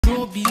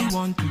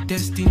want to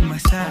test in my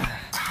style.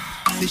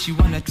 Say she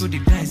wanna throw the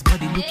dice,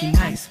 body looking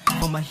nice,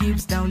 from my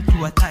hips down to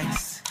her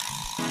thighs.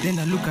 Then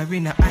I look her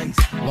in her eyes.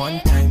 One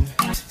time,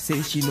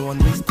 say she no one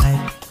waste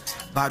time.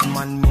 Bad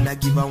man, me I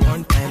give her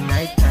one time,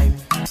 night time.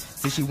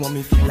 Say she want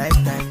me for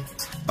lifetime.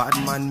 Bad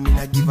man, me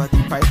I give her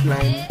the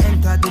pipeline.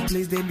 Enter the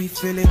place, they be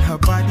feeling her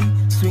body,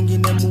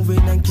 swinging and moving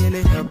and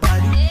killing her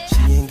body.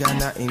 She ain't got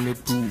nothing to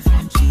prove.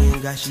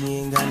 She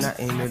ain't got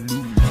nothing to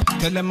lose.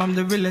 Tell them I'm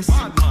the realest,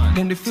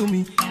 then they feel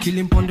me.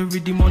 Killing on the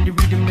rhythm,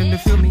 then they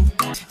feel me.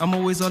 I'm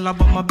always all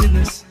about my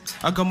business.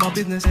 I got my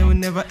business and will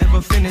never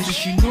ever finish. So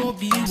she know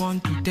be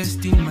want to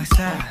test in my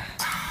style.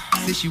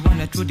 Say she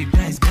wanna throw the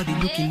dice, body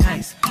looking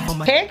nice.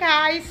 Hey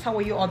guys, how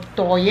are you all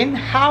doing?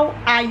 How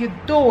are you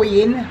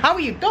doing? How are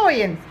you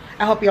doing?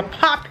 I hope you're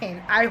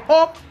popping. I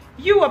hope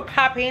you are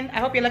popping. I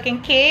hope you're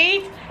looking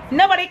cute.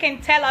 Nobody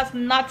can tell us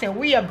nothing.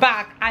 We are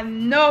back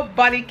and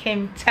nobody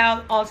can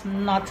tell us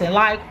nothing.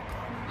 Like,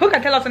 who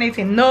can tell us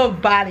anything?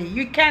 Nobody.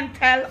 You can't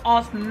tell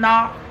us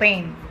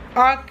nothing.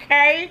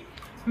 Okay?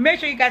 Make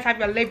sure you guys have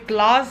your lip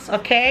gloss.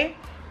 Okay?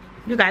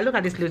 You guys, look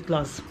at this lip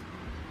gloss.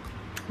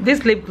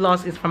 This lip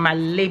gloss is from my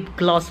lip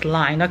gloss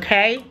line.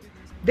 Okay?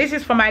 This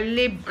is from my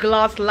lip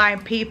gloss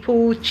line,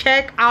 people.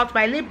 Check out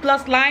my lip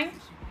gloss line.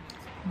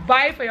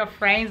 Buy it for your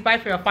friends, buy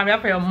it for your family, buy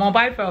it for your mom,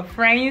 buy it for your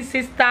friends,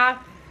 sister,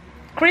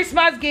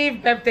 Christmas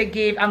gift, birthday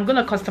gift. I'm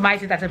gonna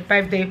customize it as a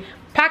birthday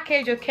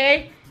package.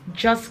 Okay,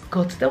 just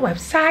go to the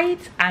website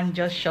and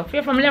just shop for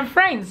your family and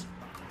friends.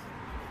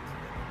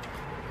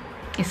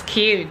 It's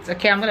cute.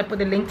 Okay, I'm gonna put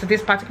the link to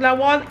this particular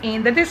one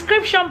in the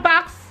description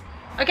box.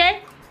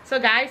 Okay, so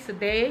guys,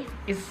 today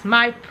is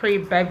my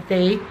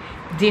pre-birthday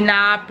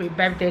dinner,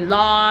 pre-birthday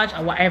lunch,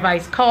 or whatever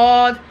it's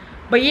called.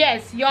 But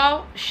yes,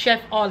 y'all,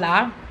 Chef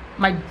Ola,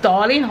 my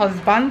darling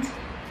husband,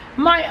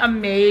 my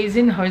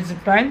amazing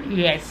husband,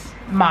 yes,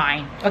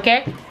 mine.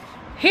 Okay,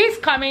 he's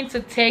coming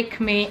to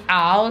take me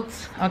out.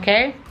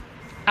 Okay,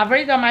 I've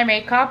already done my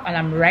makeup and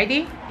I'm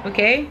ready.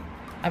 Okay,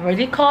 I've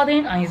already called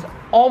in and he's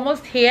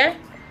almost here,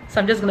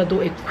 so I'm just gonna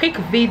do a quick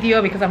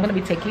video because I'm gonna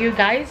be taking you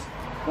guys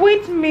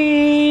with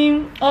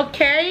me.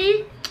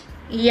 Okay,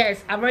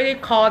 yes, I've already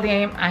called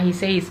him and he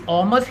says he's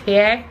almost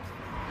here.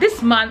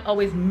 This man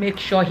always makes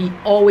sure he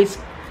always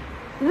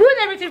ruin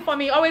everything for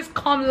me. Always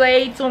come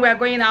late when we're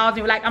going out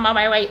and we're like, I'm on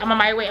my way, I'm on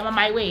my way, I'm on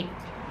my way.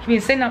 He's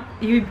been saying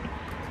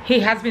he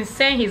has been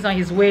saying he's on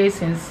his way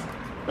since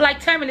like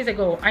 10 minutes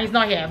ago and he's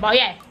not here. But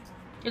yeah,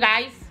 you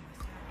guys,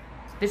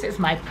 this is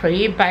my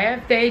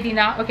pre-birthday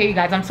dinner. Okay, you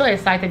guys, I'm so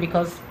excited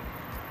because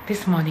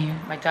this morning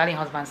my darling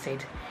husband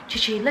said,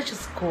 Chichi, let's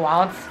just go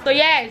out. So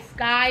yes,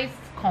 guys,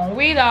 come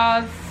with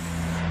us.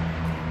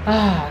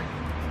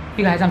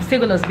 You guys, I'm still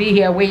gonna be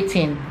here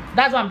waiting.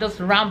 That's why I'm just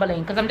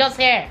rambling, because I'm just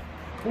here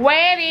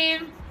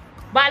waiting.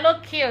 But I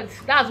look cute.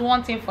 That's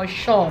one thing for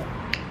sure.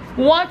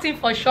 One thing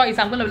for sure is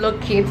I'm gonna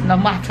look cute no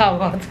matter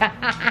what.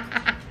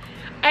 I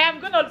am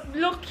gonna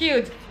look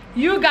cute.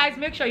 You guys,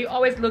 make sure you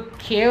always look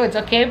cute.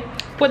 Okay,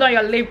 put on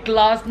your lip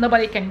gloss.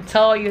 Nobody can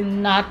tell you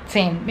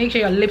nothing. Make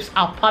sure your lips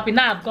are popping.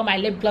 Now I've got my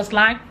lip gloss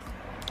line.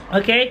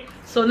 Okay,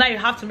 so now you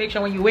have to make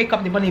sure when you wake up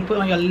in the morning you put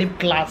on your lip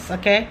gloss.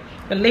 Okay,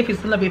 your lip is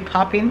gonna be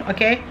popping.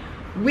 Okay,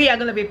 we are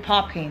gonna be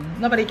popping.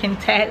 Nobody can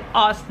tell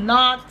us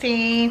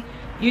nothing.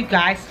 You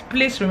guys,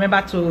 please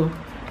remember to,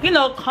 you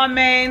know,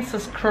 comment,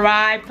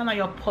 subscribe, turn on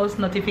your post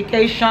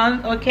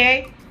notifications.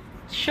 Okay,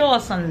 show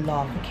us some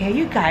love. Okay,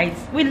 you guys,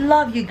 we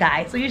love you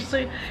guys, so you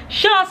should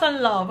show us some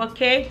love.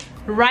 Okay,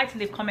 write in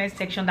the comment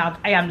section that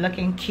I am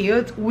looking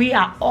cute. We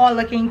are all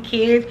looking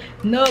cute.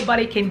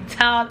 Nobody can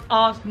tell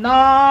us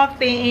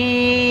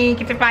nothing.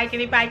 Kitty pie,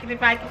 kitty pie, kitty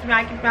pie, kitty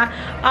pie, kitty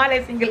pie. All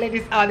the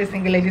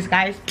single ladies,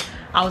 guys.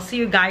 I'll see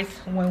you guys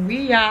when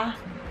we are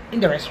in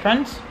the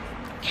restaurant.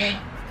 Okay,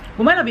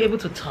 we might not be able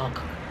to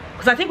talk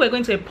because I think we're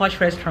going to a posh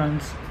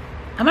restaurant.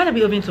 I might not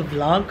be able to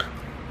vlog,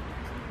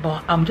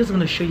 but I'm just going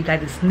to show you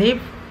guys the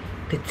snip,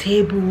 the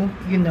table,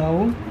 you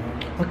know,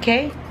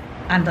 okay,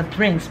 and the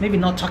drinks. Maybe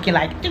not talking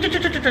like,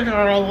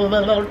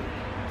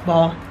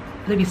 but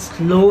maybe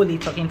slowly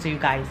talking to you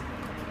guys.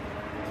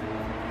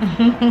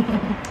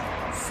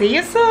 See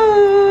you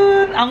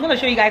soon. I'm going to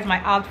show you guys my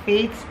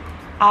outfits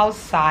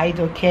outside,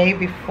 okay,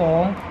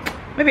 before,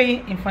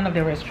 maybe in front of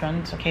the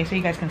restaurant, okay, so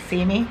you guys can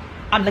see me.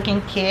 I'm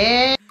looking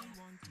cute.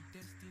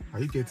 Are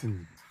you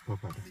getting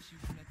proper?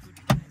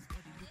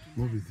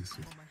 Move it this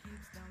way.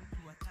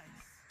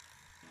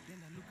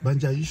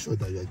 Banja, are you sure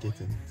that you are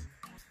getting it?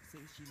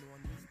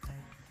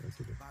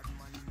 Okay.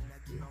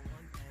 Yeah.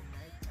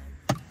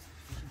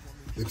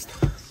 Let's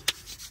start.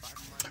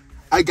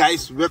 Hi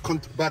guys, welcome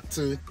back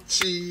to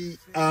Chi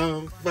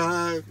and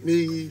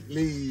Family.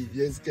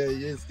 Yes guys,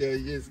 yes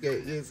guys, yes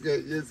guys, yes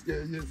guys, yes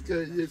guys, yes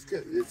guys, yes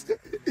guys, yes guys.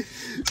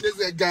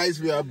 Yes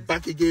guys, we are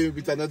back again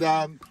with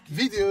another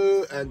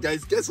video. And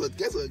guys, guess what?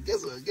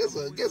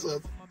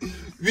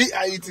 We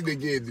are eating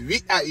again.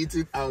 We are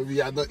eating and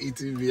we are not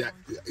eating.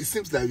 It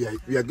seems like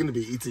we are going to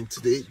be eating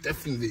today.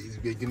 Definitely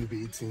we are going to be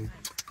eating.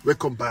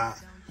 Welcome back.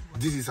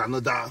 This is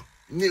another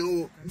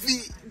new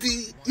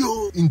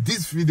video. In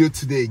this video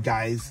today,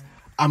 guys,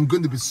 I'm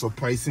going to be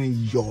surprising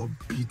your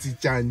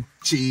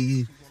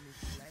beauticianchic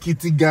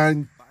kitty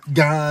gang.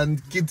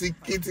 Kitty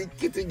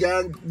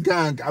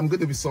gang. I'm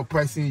going to be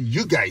surprising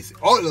you guys,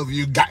 all of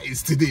you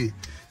guys today.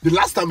 The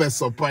last time I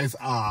surprised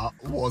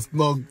was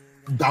not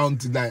down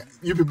to that.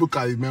 You people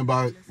can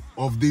remember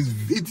of this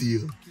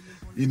video,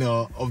 you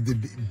know, of the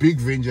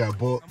big range I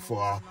bought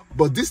for her.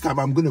 But this time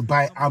I'm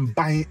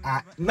buying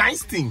a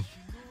nice thing,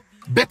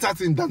 better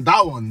thing than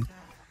that one.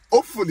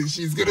 Hopefully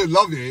she's gonna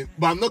love it,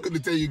 but I'm not gonna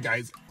tell you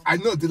guys. I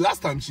know the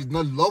last time she did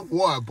not love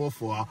what I bought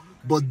for her,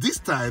 but this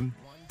time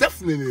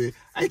definitely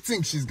I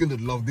think she's gonna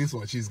love this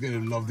one. She's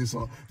gonna love this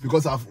one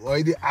because I've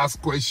already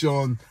asked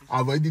questions.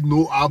 I've already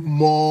know her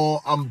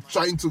more. I'm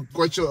trying to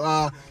question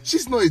her.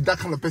 She's not that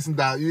kind of person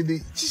that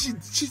really she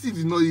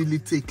did not really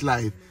take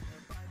life.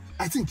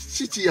 I think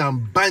Chichi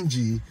and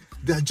Banji,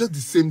 they are just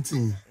the same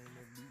thing.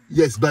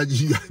 Yes,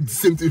 Banji, you are the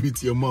same thing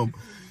with your mom.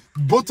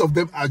 Both of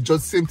them are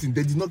just same thing.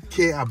 They do not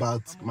care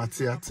about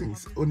material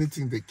things. Only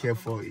thing they care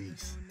for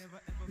is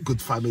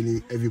good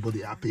family,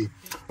 everybody happy.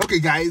 Okay,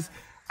 guys,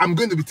 I'm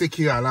going to be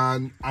taking you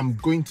around. I'm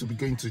going to be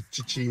going to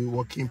Chichi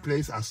working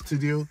place, our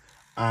studio,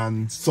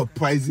 and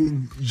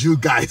surprising you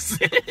guys.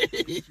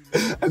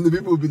 And the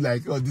people will be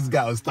like, oh, this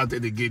guy has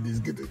started again. He's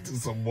going to do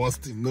some worse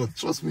thing. No,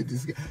 trust me,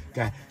 this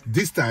guy.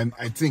 This time,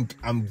 I think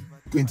I'm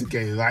going to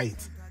get it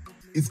right.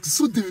 It's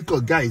so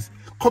difficult, guys.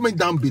 Comment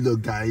down below,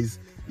 guys.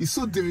 It's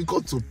so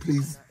difficult to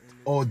please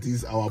all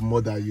these, our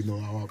mother, you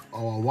know,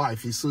 our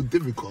wife. It's so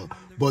difficult.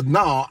 But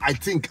now, I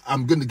think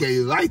I'm going to get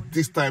it right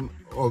this time,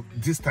 or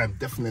this time,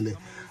 definitely.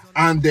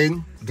 And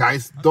then,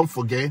 guys, don't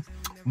forget,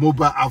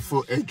 Mobile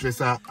Afro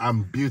Hairdresser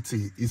and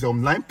Beauty is an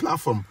online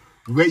platform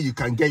where you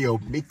can get your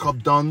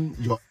makeup done,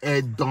 your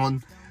hair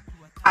done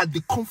at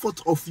the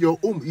comfort of your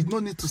home. You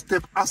don't need to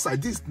step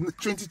outside. This is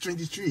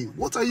 2023.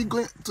 What are you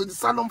going to the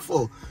salon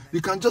for?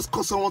 You can just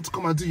call someone to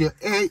come and do your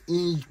hair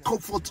in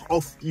comfort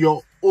of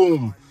your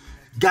home.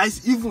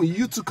 Guys, even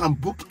you too can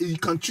book, you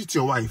can treat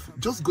your wife.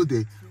 Just go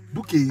there,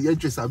 book a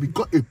hairdresser. We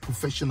got a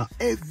professional.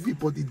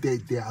 Everybody there,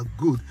 they are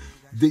good.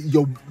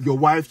 Your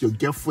wife, your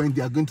girlfriend,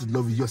 they are going to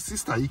love you. Your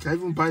sister, you can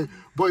even buy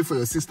for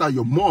your sister,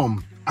 your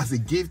mom, as a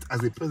gift,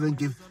 as a present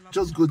gift.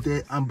 Just go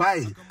there and buy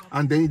it.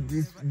 And then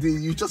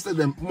you just tell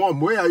them, Mom,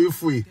 where are you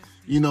free?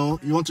 You know,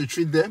 you want to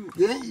treat them?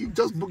 Yeah, you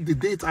just book the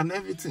date and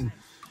everything.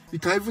 You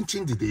can even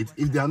change the date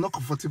if they are not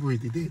comfortable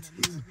with the date.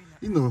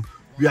 You know,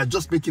 we are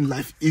just making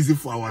life easy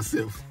for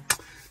ourselves.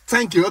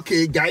 Thank you.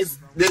 Okay, guys,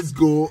 let's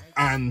go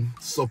and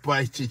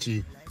surprise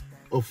Chichi.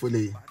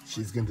 Hopefully,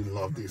 she's going to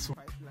love this one.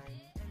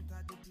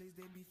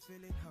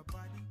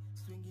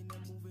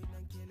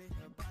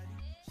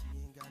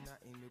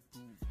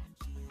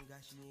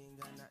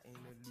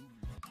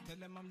 Tell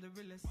them I'm the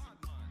realest,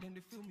 then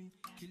they feel me.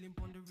 Killing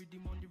on the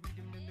rhythm,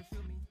 then they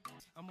feel me.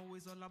 I'm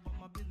always all about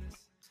my business.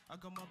 I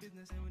got my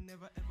business and will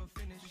never ever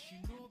finish. She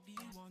know be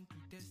want to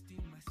test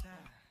in my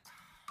style.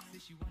 Say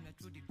she wanna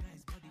throw the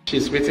dice, body.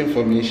 She's waiting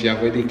for me. She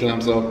already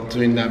climbs up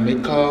doing that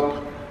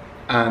makeup,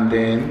 and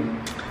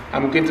then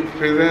I'm going to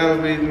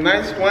present with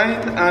nice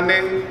wine and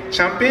then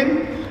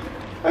champagne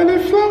and a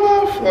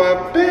flower for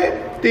a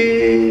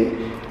birthday.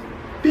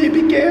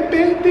 Baby girl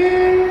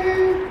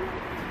birthday.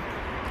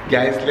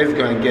 Guys, let's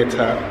go and get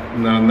her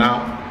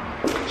now.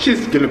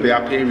 She's gonna be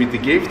happy with the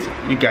gift.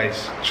 You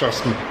guys,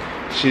 trust me,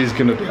 she's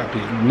gonna be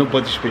happy.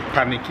 Nobody should be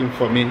panicking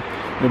for me.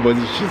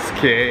 Nobody should be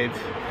scared.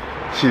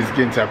 She's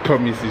going to, I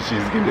promise you,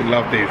 she's gonna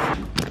love this.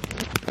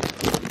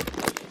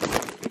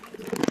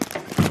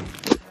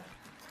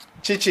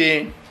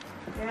 Chichi,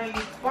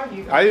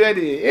 are you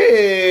ready?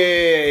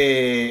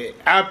 Hey,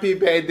 happy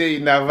birthday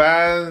in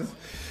advance.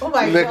 Oh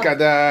my God. Look at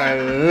that,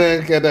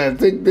 look at that.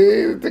 Take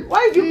this.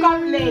 Why did you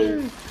come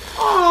late?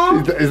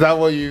 Is that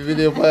what you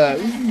video for?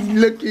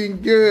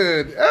 Looking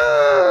good.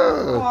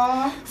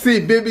 Oh. See,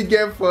 baby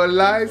girl for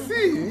life.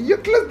 See, your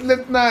clothes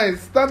look nice.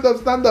 Stand up,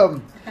 stand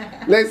up.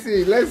 Let's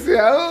see, let's see.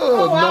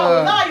 Oh,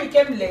 wow, no. Now you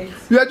came late.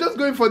 You are just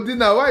going for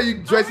dinner. Why are you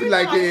dressing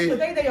like a... So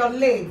that you're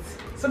late.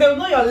 So they will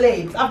know you're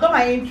late. I've done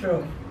my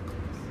intro.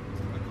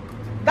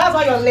 That's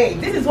why you're late.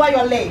 This is why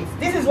you're late.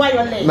 This is why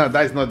you're late. No,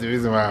 that's not the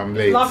reason why I'm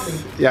late. Lovely.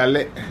 Yeah,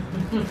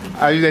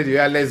 are you ready?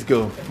 Yeah, let's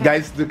go.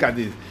 Guys, look at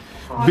this.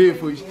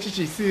 Beautiful.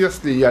 Chichi,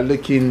 seriously, you are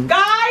looking...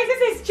 Guys,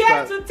 this is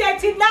Chef to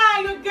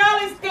 39. Your girl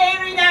is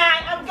 39.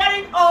 I'm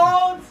getting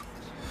old.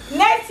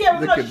 Next year,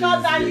 we're going to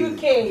shut down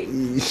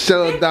UK.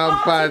 Showdown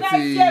party. Next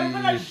year,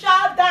 we're going to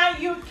shut down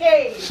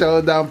UK.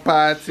 Showdown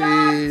party.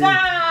 Shut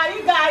down.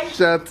 You guys.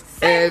 Shut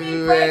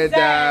everywhere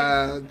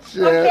down.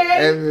 Shut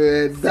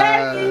everywhere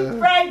down. Send me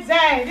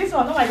present. This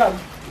one, oh my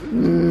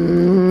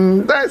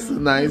God. That's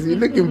nice. You're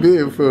looking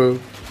beautiful.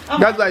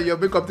 That's why your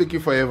makeup take you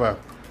forever.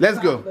 Let's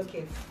go.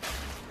 Okay.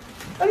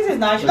 Oh, this is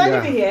nice. Should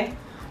I leave it here?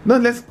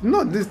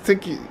 No, this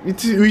take it.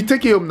 We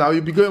take it home now.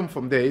 You'll be going home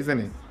from there, isn't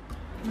it?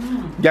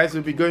 Guys,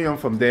 we'll be going on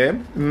from there.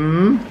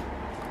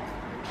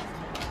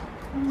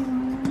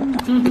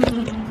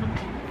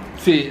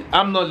 See,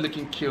 I'm not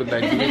looking cute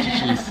like the way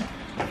she is.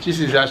 She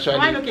is actually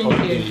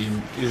okay,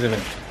 isn't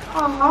it?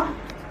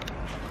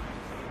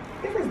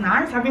 This is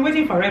nice. I've been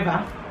waiting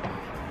forever.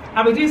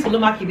 I'll be doing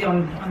Saloma Kide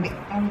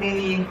on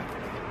the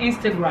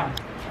Instagram.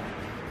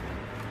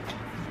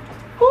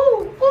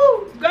 Ooh,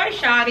 go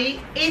shawty,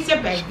 it's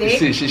your birthday.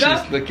 See, she's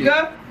looking.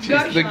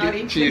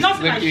 She's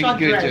not my looking short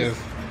gorgeous.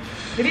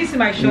 dress. Did you see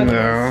my short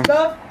dress?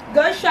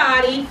 Go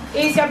shawty,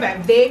 it's your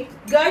birthday.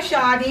 Go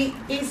shawty,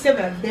 it's your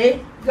birthday.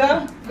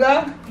 Go.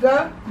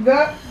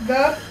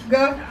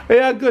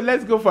 Yeah, good.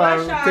 Let's go for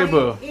our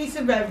table. It's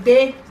your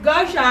birthday. Go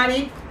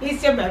shawty,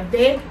 it's your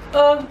birthday.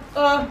 Oh.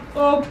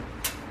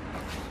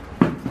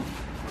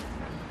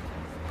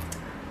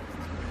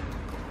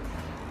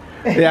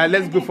 Yeah,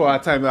 let's go for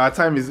our time. Our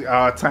time is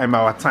our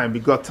time. We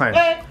got time.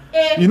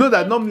 You know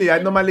that I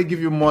normally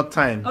give you more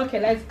time. Okay,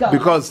 let's go.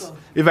 Because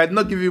if I did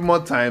not give you more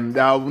time,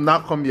 I will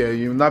not come here.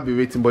 You will not be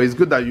waiting. But it's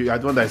good that you are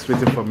the one that is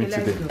waiting for me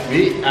today.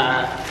 We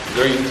are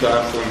going to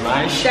have some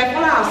nice.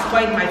 Shekola has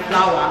spoiled my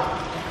flower.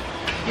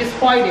 You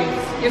spoiled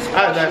it. You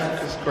squash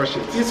it. Squash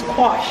it. You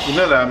squash. You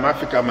know that I'm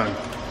African man.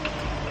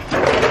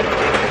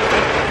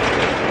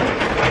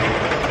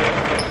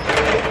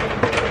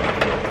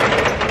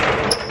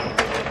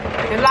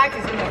 The light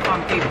is gonna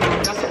come, people.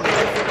 Just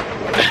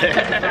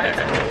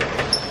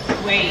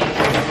wait.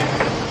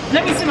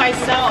 Let me see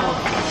myself.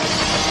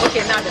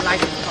 Okay, now the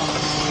light is coming.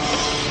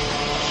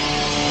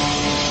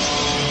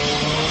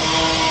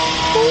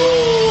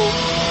 Ooh,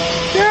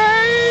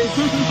 guys!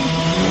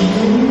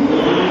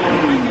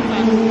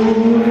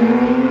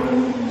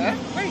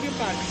 Where did you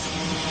park?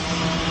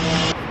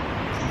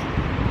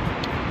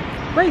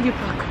 Where did you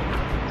park?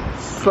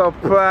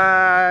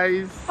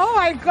 Surprise! Oh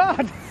my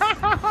God!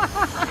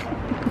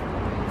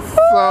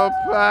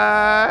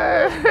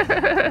 Surprise!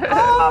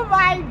 Oh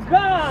my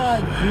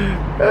God! Is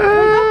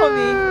that for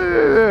me?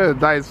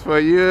 That is for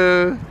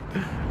you.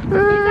 Is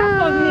that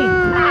for me?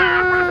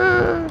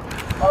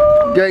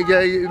 Oh Guy,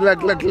 look,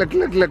 guy,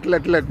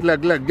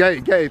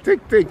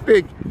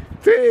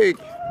 take.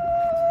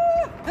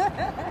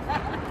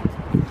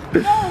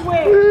 no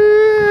way!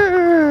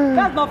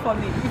 That's not for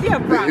me. Is it a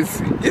prank?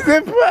 It's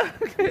a prank.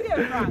 Is it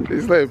a prank?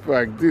 It's not a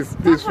prank. This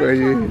for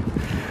you.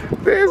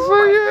 This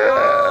for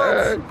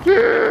you.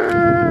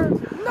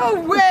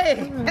 No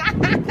way!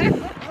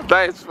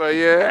 That is for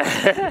you.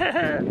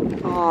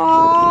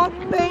 Oh,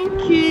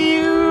 thank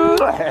you,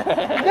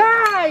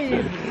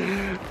 guys.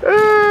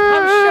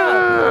 I'm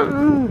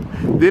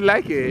shocked. Do you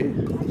like it?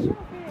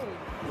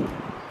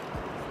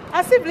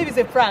 I still believe it's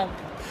a prank.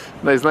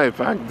 No, it's not a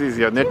prank. This is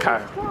your new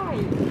car.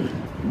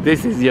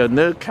 This is your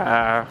new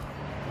car.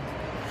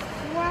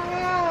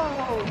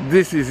 Wow.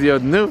 This is your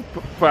new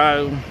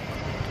car.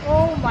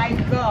 Oh my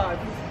God.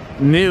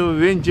 New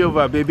Range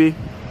Rover, baby.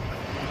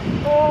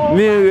 Oh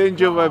New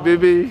Range Rover,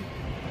 baby.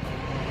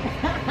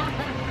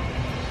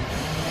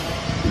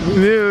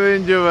 New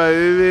Range Rover,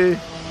 baby.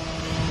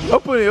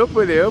 Open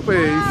it. Wow.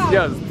 It's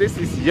yours. This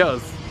is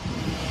yours.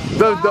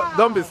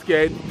 Don't be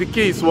scared. The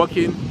key is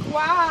working.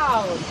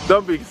 Wow.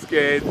 Don't be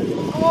scared.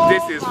 Oh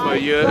This is for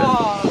you.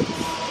 God.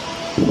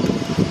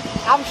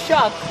 I'm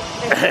shocked.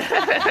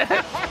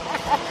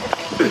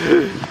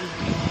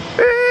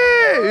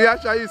 Hey, you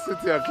actually suit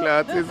your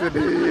clothes, isn't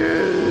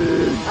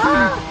it?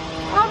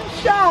 I'm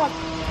shocked.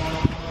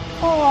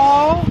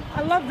 Oh,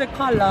 I love the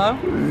color.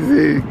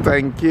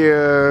 Thank you.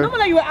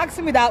 Normally you were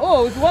asking me that,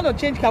 oh, if you want to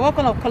change color, what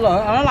kind of color?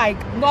 And I'm like,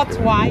 not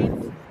white.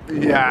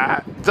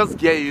 Yeah, just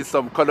get you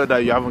some color that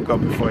you haven't got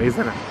before,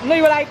 isn't it? No,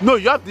 you were like, No,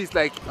 you have this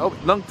like a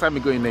long time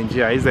ago in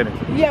Nigeria, isn't it?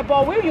 yeah,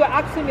 but when you were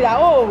asking me that,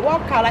 oh,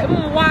 what color?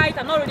 Like, white.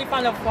 I'm not really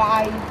fan of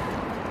white.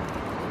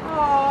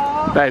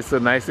 Oh, That is so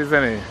nice,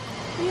 isn't it?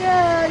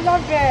 yeah, I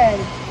love it.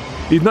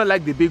 It's not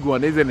like the big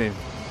one, isn't it?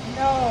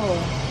 No.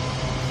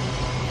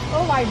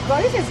 Oh my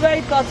God, this is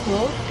very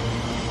thoughtful.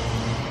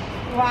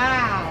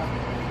 Wow.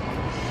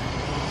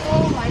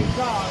 Oh my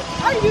God.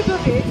 How do you do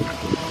this?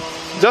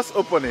 Just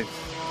open it.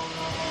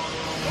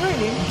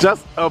 Really?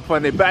 Just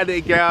open it. Bye,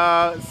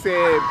 girl.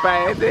 Say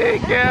bye,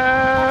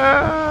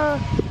 girl.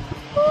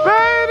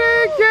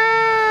 Bye,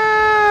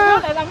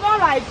 girl. I'm not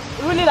like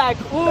really like,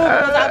 ooh,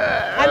 because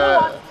I know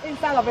what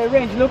inside of a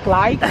range look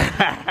like.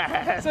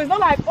 So it's not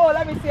like, oh,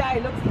 let me see how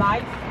it looks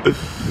like.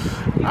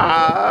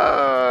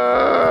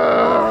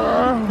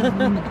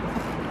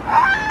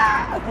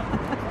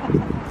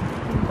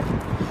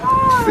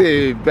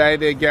 Say bye,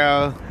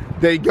 girl.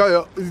 There you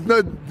go. It's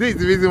not, this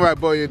is the reason why I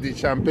bought you the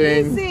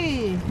champagne.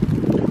 See.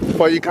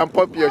 For you can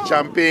pop your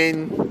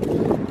champagne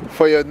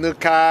for your new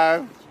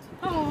car.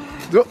 Oh,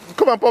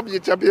 Come and pop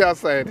your champagne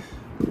outside.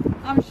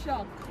 I'm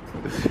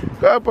shocked.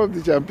 Go and pop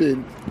the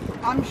champagne.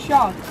 I'm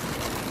shocked.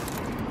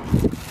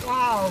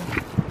 Wow.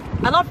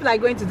 I don't feel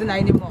like going to dinner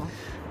anymore.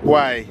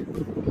 Why?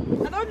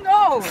 I don't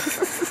know.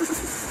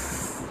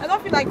 I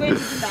don't feel like going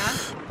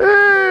to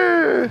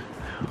dinner.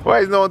 Why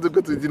is no one to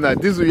go to dinner?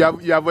 This you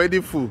have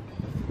already full.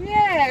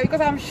 Yeah,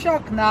 because I'm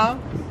shocked now.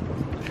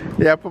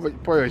 Yeah,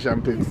 pour your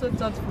champagne. So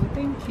thoughtful.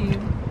 Thank you.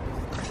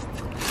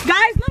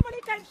 Guys,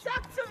 nobody can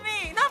talk to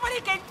me.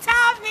 Nobody can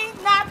tell me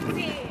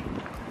nothing.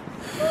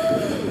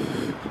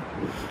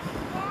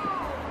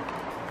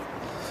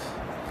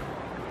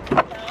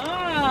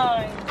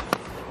 Nice.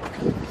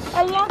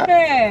 I love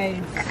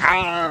it.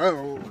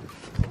 Ow.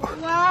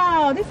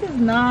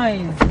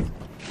 nice.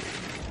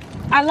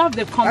 I love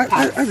the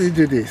compact. How do you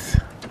do this?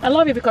 I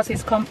love it because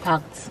it's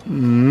compact.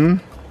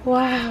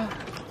 Wow.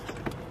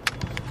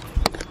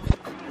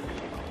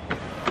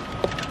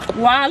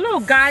 Wow,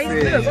 look guys,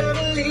 look.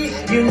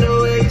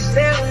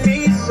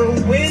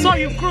 So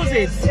you cruise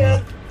it.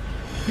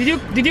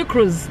 Did you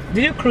cruise?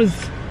 Did you cruise?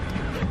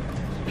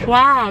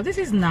 Wow, this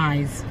is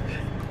nice.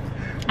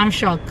 I'm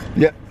shocked.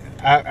 Yeah,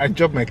 I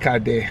dropped my car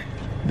there.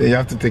 Then you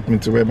have to take me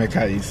to where my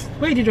car is.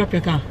 Where did you drop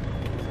your car?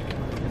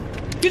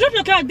 You dropped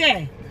your car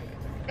there?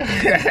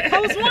 I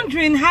was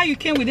wondering how you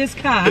came with this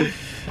car.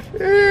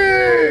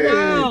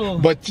 Wow.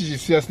 But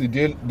seriously,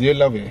 do you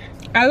love it?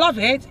 I love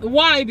it.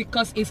 Why?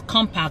 Because it's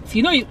compact.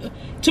 You know,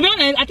 to be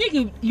honest, I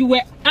think you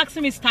were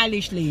asking me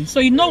stylishly,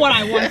 so you know what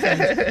I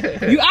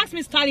wanted. You asked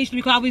me stylishly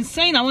because I've been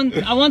saying I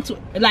want to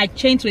like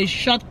change to a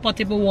short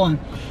portable one.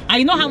 And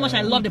you know how much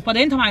I love it. But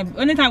anytime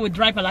I would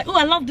drive, I'm like, oh,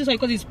 I love this one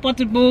because it's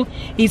portable,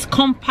 it's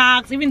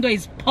compact, even though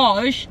it's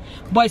posh,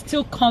 but it's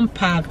still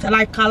compact. I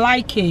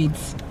like it.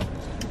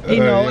 You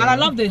know, and I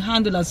love the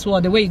handle as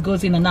well, the way it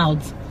goes in and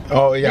out.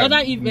 Oh yeah.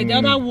 The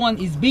other one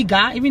is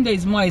bigger, even though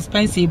it's more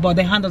expensive, but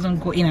the hand doesn't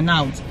go in and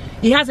out.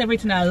 It has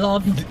everything I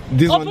love.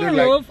 This open one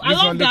roof. I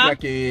love that.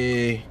 Like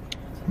a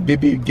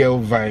baby girl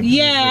vibe.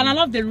 Yeah, and I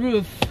love the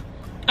roof.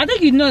 I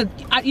think you know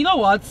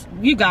what,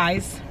 you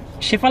guys,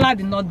 Shefala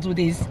did not do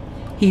this.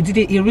 He did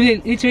it. He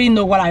really literally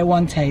know what I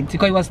wanted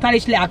because he was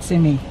stylishly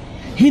asking me.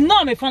 He know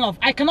I'm a fan of.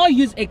 I cannot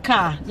use a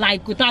car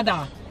like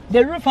Kutada.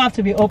 The roof has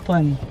to be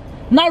open,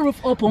 not roof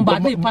open,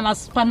 but the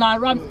Panasonic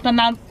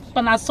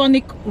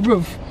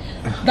roof.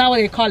 That's what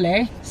they call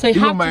it. So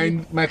you have my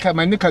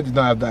new car did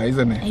not have that,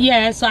 isn't it?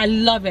 Yeah, so I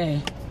love it.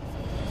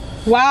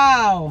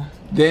 Wow.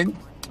 Then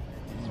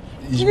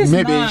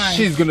maybe nice.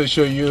 She's gonna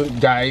show you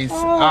guys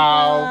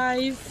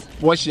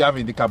what she have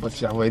in the car, but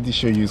she already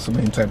showed you so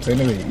many times.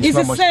 Anyway, it's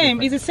not the same.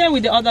 Different. It's the same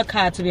with the other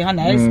car, to be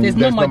honest. There's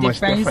no more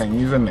difference.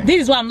 Isn't it?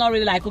 This is why I'm not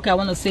really like, okay, I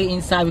want to say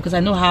inside because I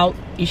know how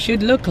it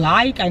should look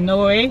like. I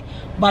know it,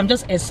 but I'm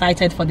just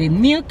excited for the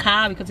new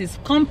car because it's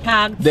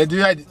compact. Do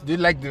you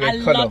like the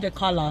red color? I love the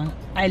color.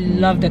 I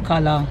love the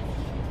color.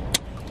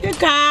 You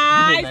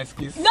guys, nice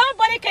kiss.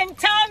 Nobody can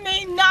tell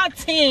me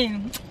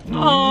nothing.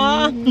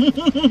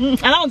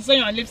 Aww. I don't say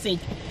your lipstick.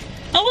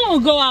 I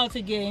want to go out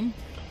again.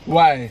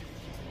 Why?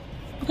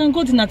 I can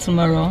go dinner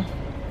tomorrow.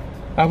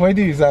 I've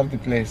already reserved the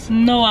place.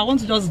 No, I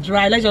want to just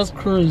drive. Let's just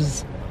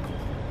cruise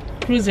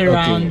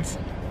around.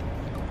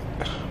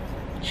 Okay.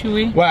 Should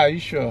we? Why? Are you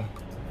sure?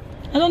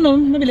 I don't know.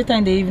 Maybe later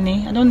in the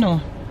evening. I don't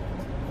know.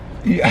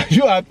 Are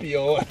you happy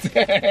or what?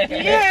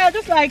 Yeah,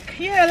 just like,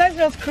 yeah, let's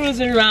just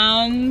cruise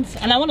around.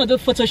 And I want to do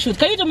photo shoot.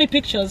 Can you do me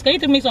pictures? Can you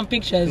take me some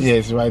pictures?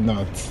 Yes, why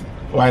not?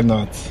 Why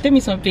not? Take me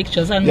some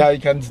pictures. And yeah, you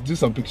can do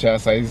some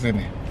pictures, isn't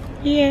it?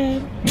 Yeah.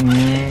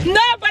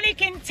 Nobody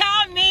can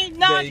tell me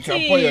nothing. Yeah, you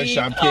can pour your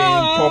champagne.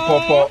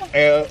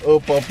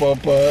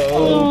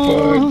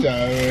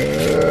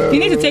 You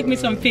need to take me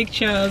some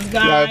pictures,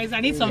 guys.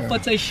 I need some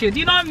photo shoot.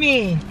 You know what I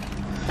mean?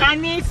 I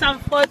need some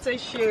photo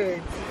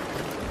shoot.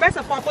 First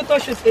of all, photo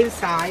shoot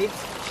inside.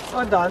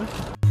 Hold on.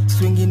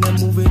 Swinging and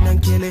moving and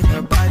killing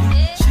her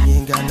body. She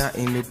ain't got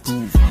nothing to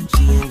prove.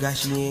 She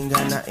ain't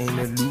got nothing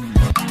to lose.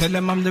 Tell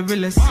them I'm the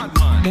realest,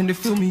 then they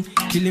feel me.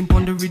 Killing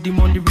on the rhythm,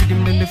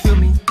 then they feel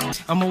me.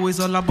 I'm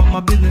always all about my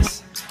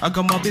business. I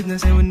got my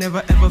business and will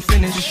never ever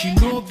finish. She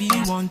know be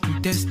one to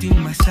test in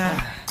my style.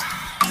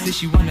 Say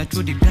she wanna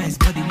throw the dice,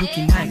 body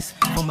looking nice.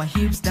 From my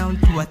hips down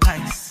to her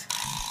thighs.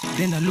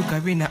 Then I look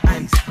her in her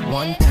eyes.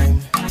 One time,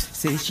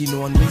 say she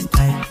no one waste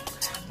time.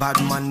 Bad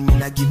man, me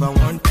not give her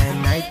one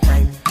time, night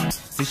time.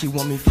 Say she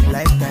want me for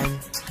lifetime.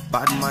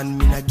 Bad man,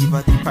 me not give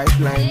her the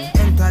pipeline.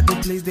 Enter the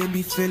place, they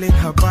be feeling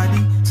her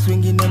body.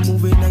 Swinging and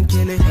moving and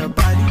killing her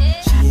body.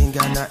 She ain't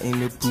got nothing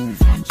to prove.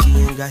 She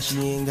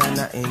ain't got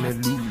nothing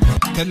to lose.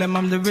 Tell them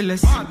I'm the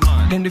realest,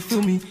 then they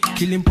feel me.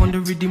 Killing on the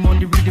rhythm,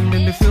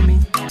 then they feel me.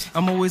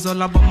 I'm always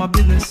all about my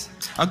business.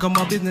 I got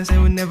my business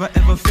and will never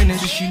ever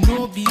finish. She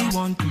know be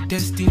one to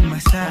test in my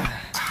style.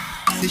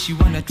 Say she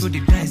wanna throw the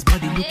dice,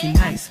 body looking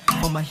nice.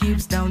 From my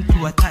hips down to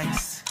her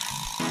thighs.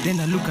 Then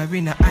I look her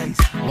in her eyes.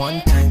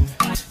 One time,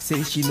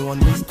 say she no one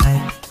waste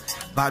time.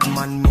 Bad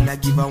man, me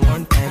not give her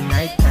one time,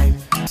 night time.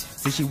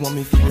 Say she want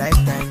me for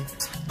lifetime.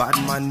 Bad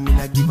man, me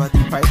not give her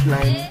the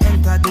pipeline.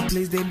 Enter the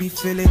place, they be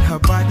feeling her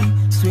body.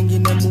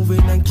 Swinging and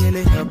moving and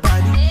killing her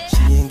body.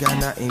 She ain't got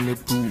nothing to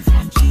prove.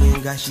 She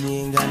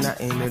ain't got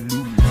nothing to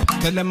lose.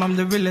 Tell them I'm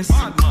the realest,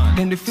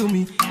 then they feel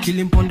me.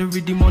 Killing on the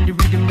rhythm,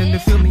 then they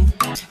feel me.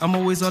 I'm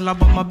always all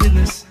about my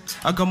business.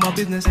 I got my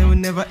business and will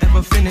never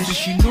ever finish.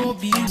 She know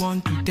be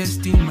one to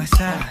test in my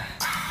style.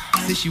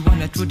 Say she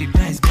wanna throw the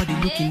dice, body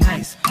looking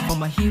nice. From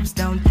my hips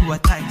down to her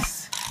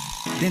thighs.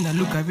 Then I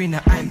look her in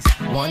her eyes.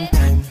 One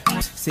time,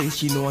 say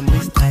she no one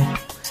waste time.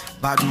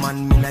 Bad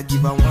man, me not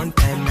give her one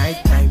time,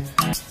 night time.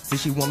 Say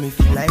she want me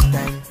for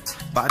lifetime.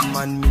 Bad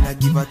man, me not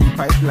give her the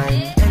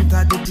pipeline.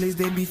 Enter the place,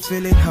 they be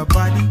feeling her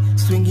body,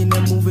 swinging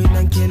and moving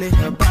and killing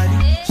her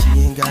body. She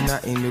ain't got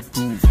nothing to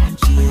prove.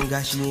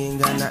 She ain't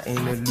got nothing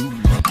to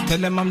lose. Tell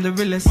them I'm the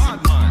realest,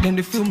 then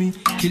they feel me.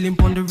 Killing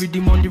on the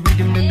rhythm,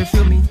 then they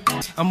feel me.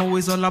 I'm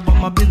always all about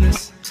my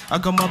business. I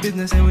got my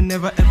business and will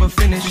never ever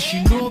finish.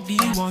 She know be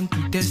one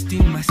to test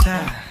in my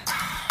style.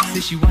 Say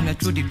she wanna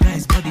throw the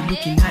dice, body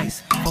looking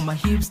nice, from my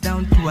hips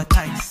down to her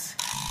thighs.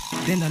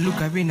 Then I look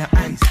her in her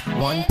eyes.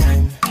 One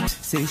time,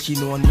 say she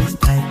no one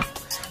waste time.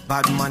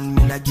 Bad man,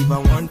 me not give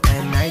her one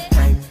time, night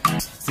time.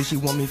 Say she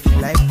want me for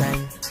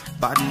lifetime.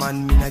 Bad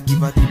man, me not give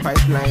her the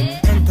pipeline.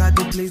 Enter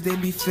the place, they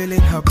be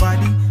feeling her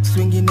body,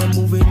 swinging and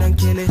moving and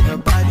killing her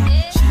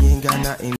body. She ain't got nothing.